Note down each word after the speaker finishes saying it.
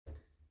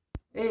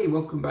Hey,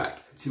 welcome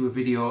back to a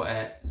video,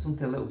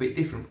 something a little bit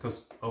different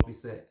because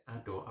obviously I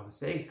don't have a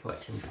Sega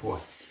collection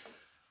before.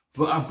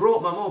 But I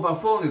brought my mobile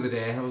phone the other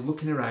day. I was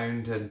looking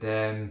around and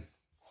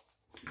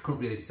I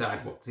couldn't really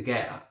decide what to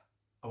get.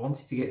 I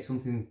wanted to get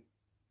something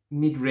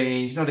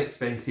mid-range, not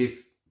expensive,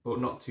 but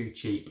not too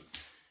cheap.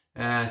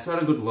 So I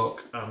had a good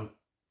look and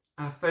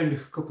I found a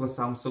couple of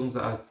Samsungs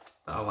that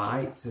I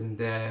liked, and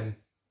I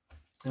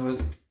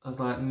was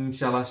like,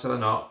 shall I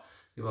not?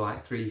 They were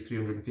like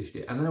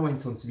 350, and then I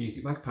went on to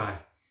Music Magpie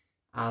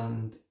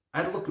and I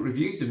had a look at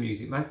reviews of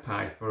Music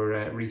Magpie for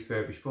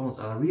refurbished phones,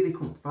 and I really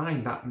couldn't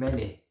find that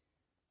many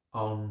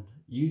on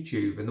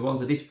YouTube, and the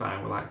ones I did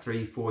find were like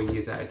 3-4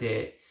 years out of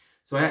date.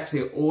 So I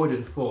actually ordered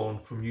a phone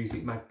from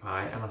Music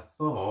Magpie and I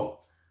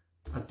thought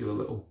I'd do a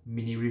little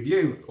mini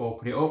review,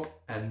 open it up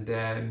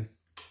and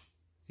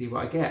see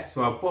what I get.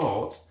 So I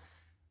bought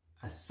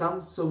a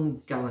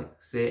Samsung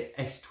Galaxy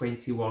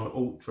S21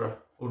 Ultra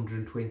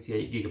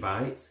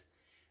 128GB.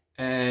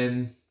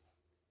 I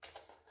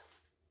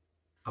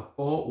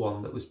bought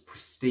one that was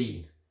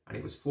pristine and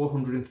it was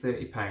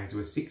 £430. It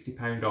was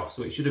 £60 off,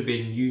 so it should have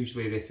been,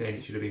 usually they're saying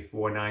it should have been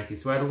 £490.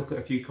 So I had a look at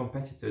a few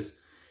competitors,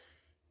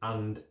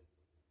 and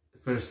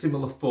for a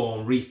similar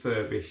phone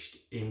refurbished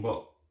in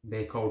what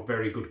they call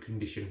very good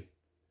condition,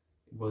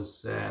 it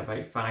was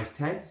about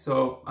 £510.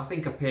 So I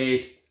think I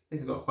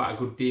got quite a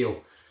good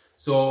deal.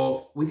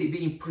 So with it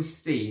being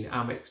pristine,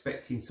 I'm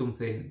expecting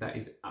something that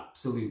is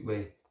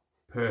absolutely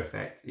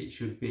perfect. It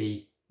should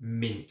be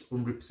mint,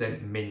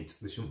 100% mint.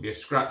 There shouldn't be a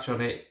scratch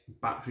on it.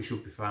 Battery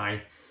should be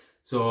fine.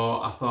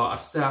 So I thought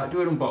I'd start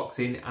doing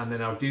unboxing, and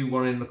then I'll do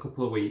one in a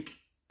couple of weeks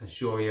and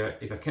show you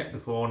if I kept the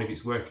phone, if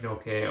it's working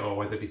okay, or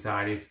whether I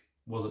decided it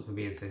wasn't for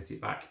me and sent it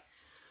back.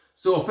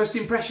 So first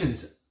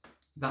impressions,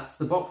 that's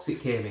the box it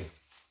came in.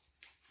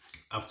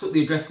 I've took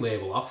the address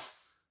label off,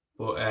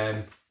 but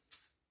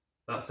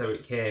that's how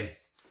it came.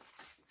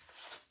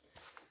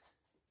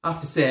 I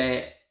have to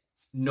say,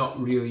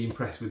 not really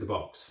impressed with the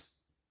box.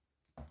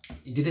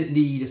 It didn't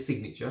need a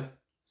signature,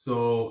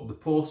 so the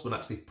postman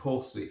actually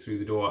posted it through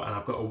the door, and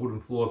I've got a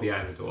wooden floor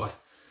behind the door.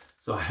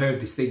 So I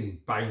heard this thing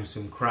bounce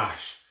and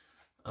crash,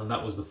 and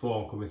that was the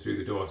phone coming through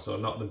the door, so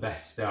not the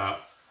best start.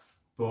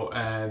 But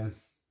I'm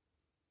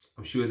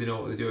sure they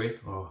know what they're doing,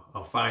 or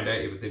I'll find out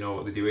if they know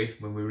what they're doing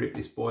when we rip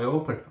this boy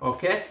open.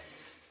 Okay,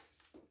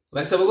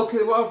 let's have a look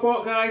at what I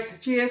bought, guys.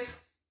 Cheers.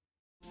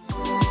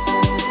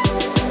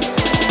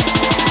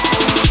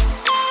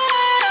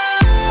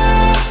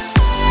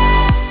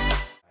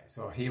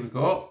 So here we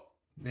go.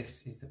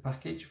 This is the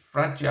package.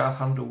 Fragile,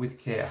 handle with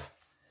care.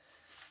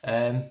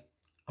 I'm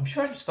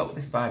sure I just felt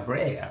this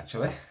vibrate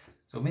actually.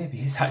 So maybe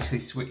it's actually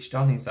switched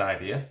on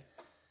inside here.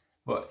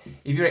 But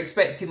if you're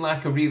expecting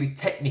like a really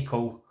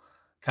technical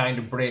kind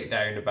of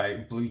breakdown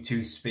about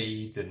Bluetooth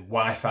speed and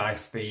Wi-Fi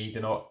speed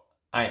and all,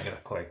 I ain't got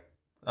a clue.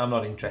 I'm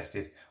not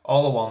interested.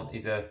 All I want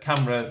is a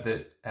camera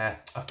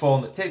that, a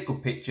phone that takes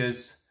good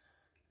pictures,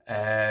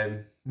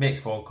 makes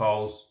phone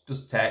calls,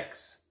 does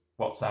texts,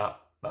 WhatsApp.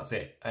 That's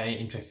it. I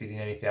ain't interested in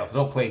anything else. I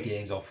don't play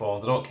games on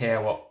phones. I don't care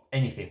what,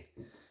 anything.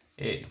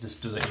 It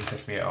just doesn't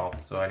interest me at all.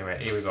 So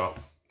anyway, here we go.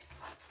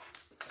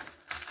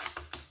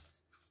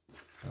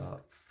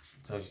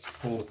 So just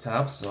pull the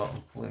tabs. So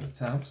I'm pulling the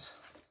tabs.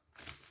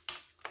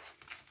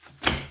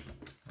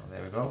 Oh,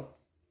 there we go.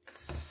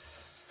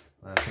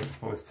 I think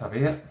pull this tab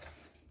here.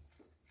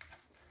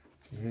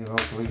 Really well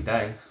glued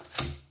down.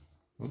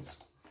 Oops.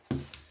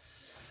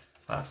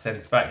 I have to send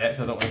this back yet,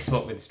 so I don't want to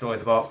totally destroy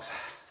the box.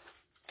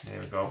 There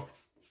we go.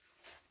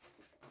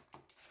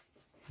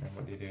 And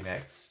what do you do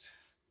next?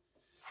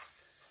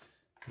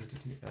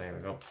 There we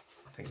go.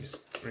 I think just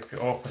rip it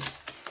open.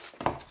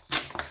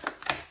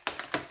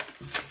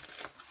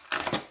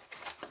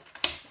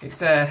 It's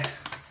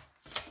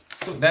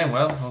stuck down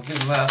well, I'll give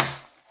them that.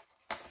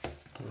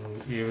 So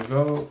here we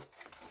go.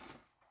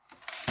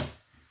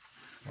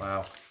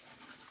 Wow.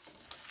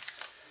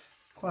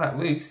 Quite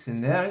loose in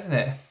there, isn't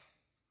it?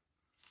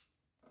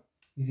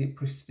 Is it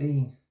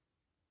pristine?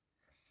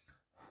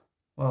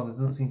 Well, there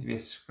doesn't seem to be a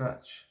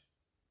scratch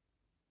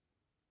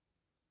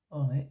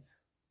on it.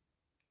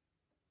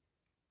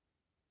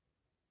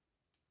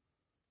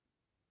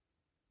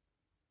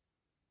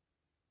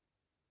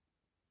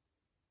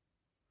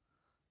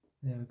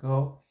 There we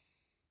go.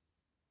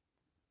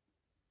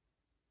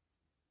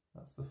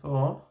 That's the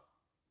phone.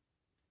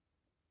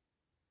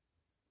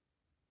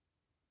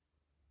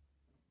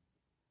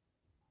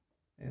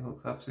 It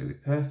looks absolutely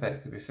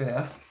perfect, to be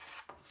fair.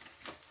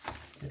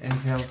 Is there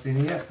anything else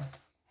in here?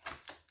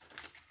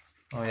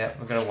 Oh yeah,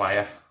 we've got a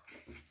wire.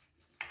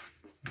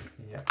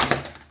 Yeah,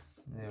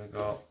 there we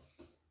go.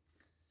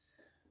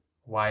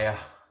 Wire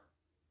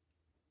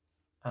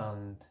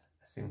and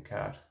a SIM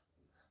card.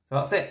 So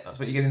that's it. That's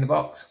what you get in the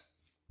box.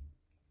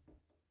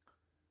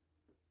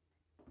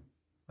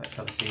 Let's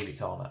have a see if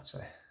it's on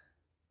actually.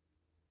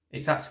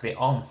 It's actually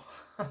on.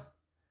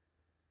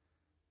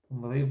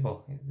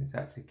 Unbelievable. It's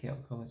actually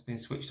it's been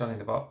switched on in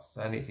the box,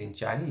 and it's in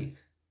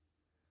Chinese.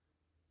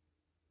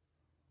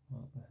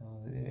 What the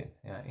hell is it doing?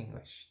 Yeah,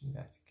 English,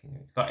 United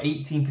Kingdom. It's got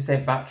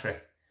 18% battery.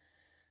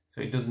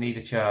 So it does need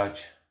a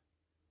charge.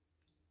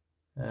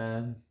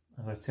 I'm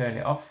going to turn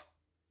it off.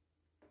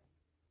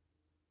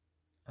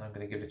 And I'm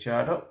going to give it a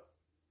charge up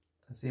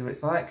and see what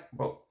it's like.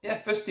 But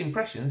yeah, first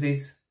impressions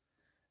is,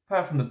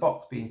 apart from the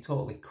box being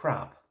totally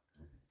crap,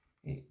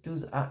 it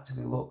does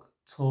actually look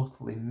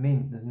totally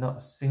mint. There's not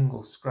a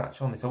single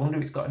scratch on this. I wonder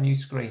if it's got a new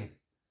screen.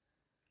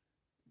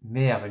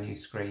 May have a new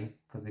screen,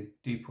 because they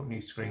do put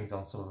new screens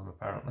on some of them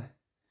apparently.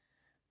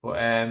 But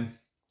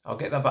I'll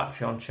get that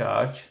battery on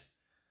charge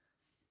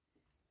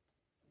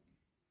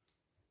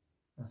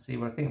and see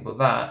what I think. But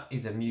that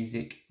is a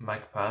Music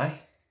Magpie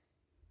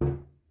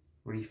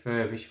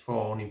refurbished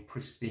phone in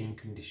pristine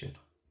condition.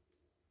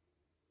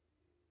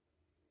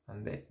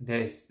 And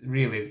there's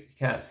really, you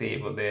can't see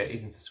it, but there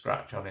isn't a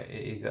scratch on it.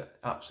 It is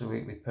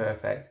absolutely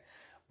perfect.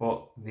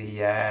 But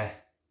the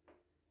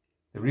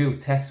real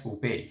test will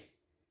be,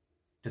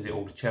 does it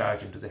hold a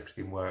charge and does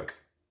everything work?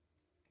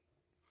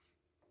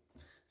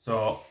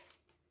 So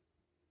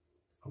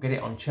I'll get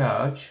it on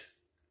charge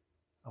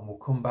and we'll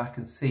come back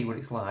and see what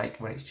it's like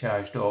when it's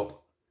charged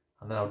up,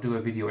 and then I'll do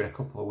a video in a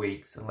couple of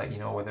weeks and let you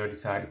know whether I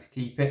decided to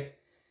keep it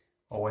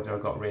or whether I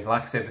got rid.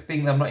 Like I said, the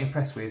thing that I'm not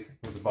impressed with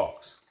was the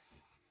box.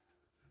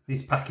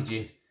 This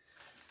packaging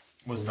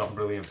was not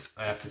brilliant.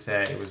 I have to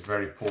say, it was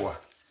very poor.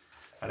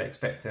 I'd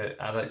expect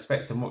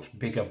a much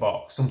bigger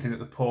box, something that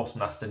the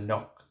postmaster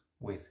knock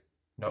with,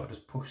 not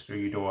just push through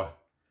your door.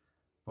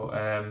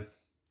 But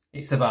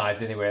it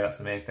survived anyway, that's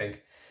the main thing.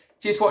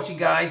 Cheers for watching,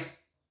 guys,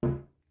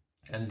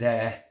 and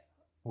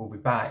we'll be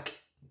back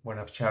when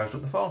I've charged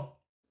up the phone.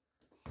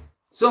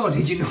 So,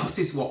 did you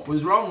notice what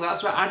was wrong?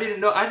 That's right, I didn't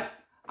know. I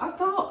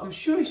thought, I'm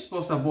sure you're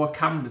supposed to have more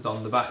cameras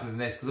on the back than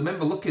this, because I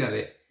remember looking at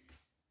it.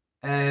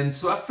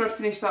 So after I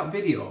finished that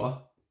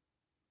video,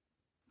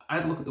 I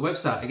had a look at the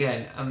website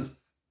again, and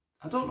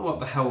I don't know what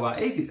the hell that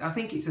is. I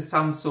think it's a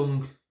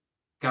Samsung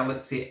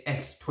Galaxy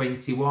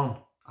S21,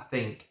 I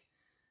think.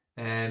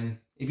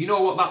 If you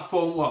know what that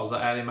phone was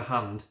that I had in my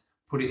hand,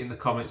 put it in the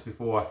comments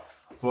before.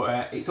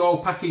 But it's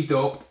all packaged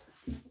up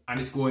and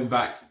it's going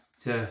back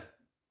to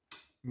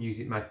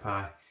Music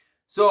Magpie.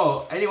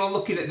 So anyone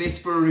looking at this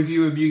for a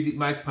review of Music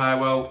Magpie,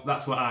 well,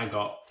 that's what I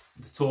got.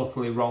 The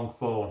totally wrong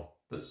phone.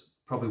 That's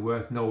probably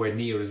worth nowhere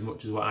near as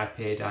much as what I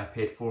paid. I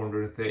paid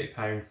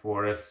 £430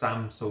 for a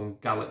Samsung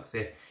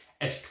Galaxy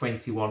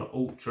S21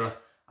 Ultra,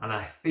 and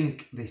I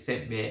think they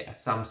sent me a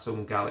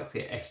Samsung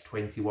Galaxy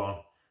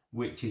S21,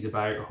 which is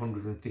about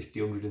 £150,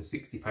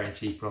 £160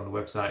 cheaper on the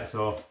website.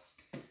 So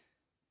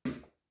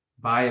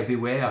buyer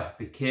beware,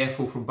 be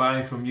careful from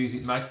buying from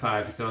Music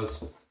Magpie,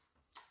 because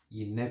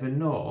you never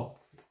know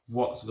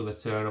what's going to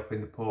turn up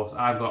in the post.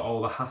 I've got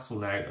all the hassle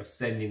now of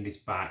sending this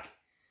back.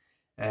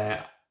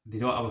 They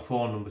don't have a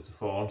phone number to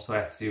phone, so I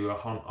had to do an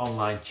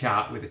online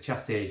chat with a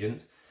chat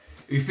agent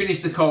who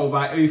finished the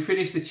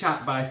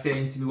chat by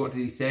saying to me, what did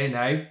he say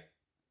now?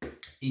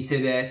 He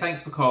said,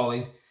 thanks for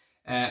calling.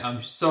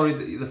 I'm sorry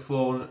that the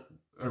phone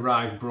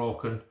arrived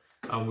broken,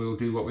 and we'll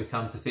do what we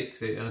can to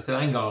fix it. And I said,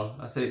 hang on.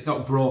 I said, it's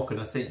not broken.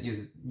 I sent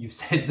you've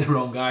sent the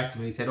wrong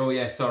item. And he said, oh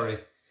yeah, sorry.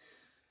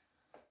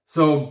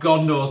 So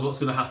God knows what's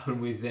going to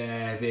happen with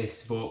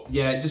this. But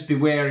yeah, just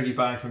beware if you're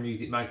buying from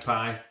Music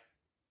Magpie.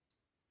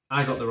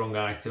 I got the wrong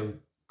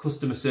item.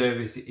 Customer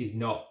service is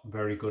not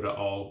very good at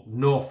all.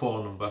 No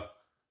phone number.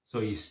 So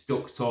you're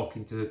stuck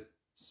talking to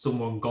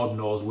someone God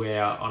knows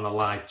where on a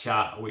live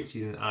chat, which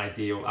isn't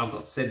ideal. I've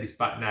got to send this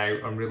back now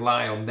and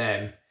rely on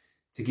them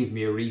to give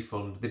me a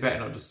refund. They better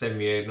not just send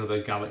me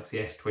another Galaxy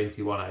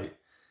S21 out.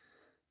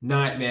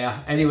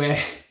 Nightmare.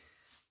 Anyway,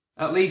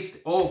 at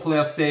least hopefully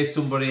I've saved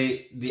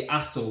somebody the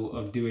hassle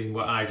of doing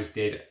what I just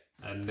did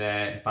and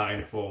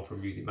buying a phone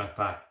from Music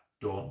Magpie.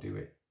 Don't do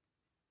it.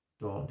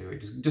 Don't do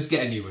it. Just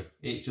get a new one.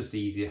 It's just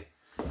easier.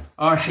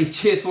 Alright,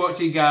 cheers for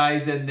watching,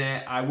 guys, and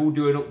I will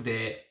do an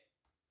update,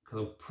 because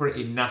I'm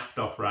pretty naffed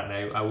off right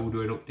now. I will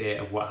do an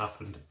update of what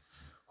happened.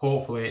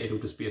 Hopefully it'll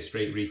just be a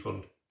straight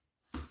refund.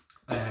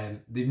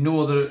 They've no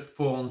other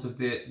phones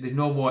they've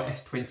no more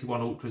S21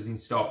 Ultras in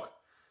stock,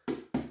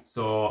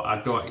 so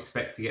I don't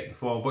expect to get the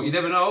phone. But you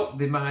never know,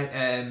 they might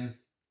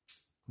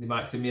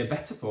send me a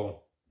better phone,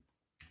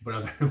 but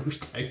I very much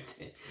doubt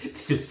it. They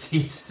just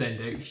seem to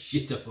send out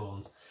shitter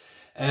phones.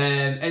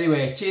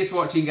 Anyway, cheers for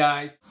watching,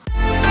 guys.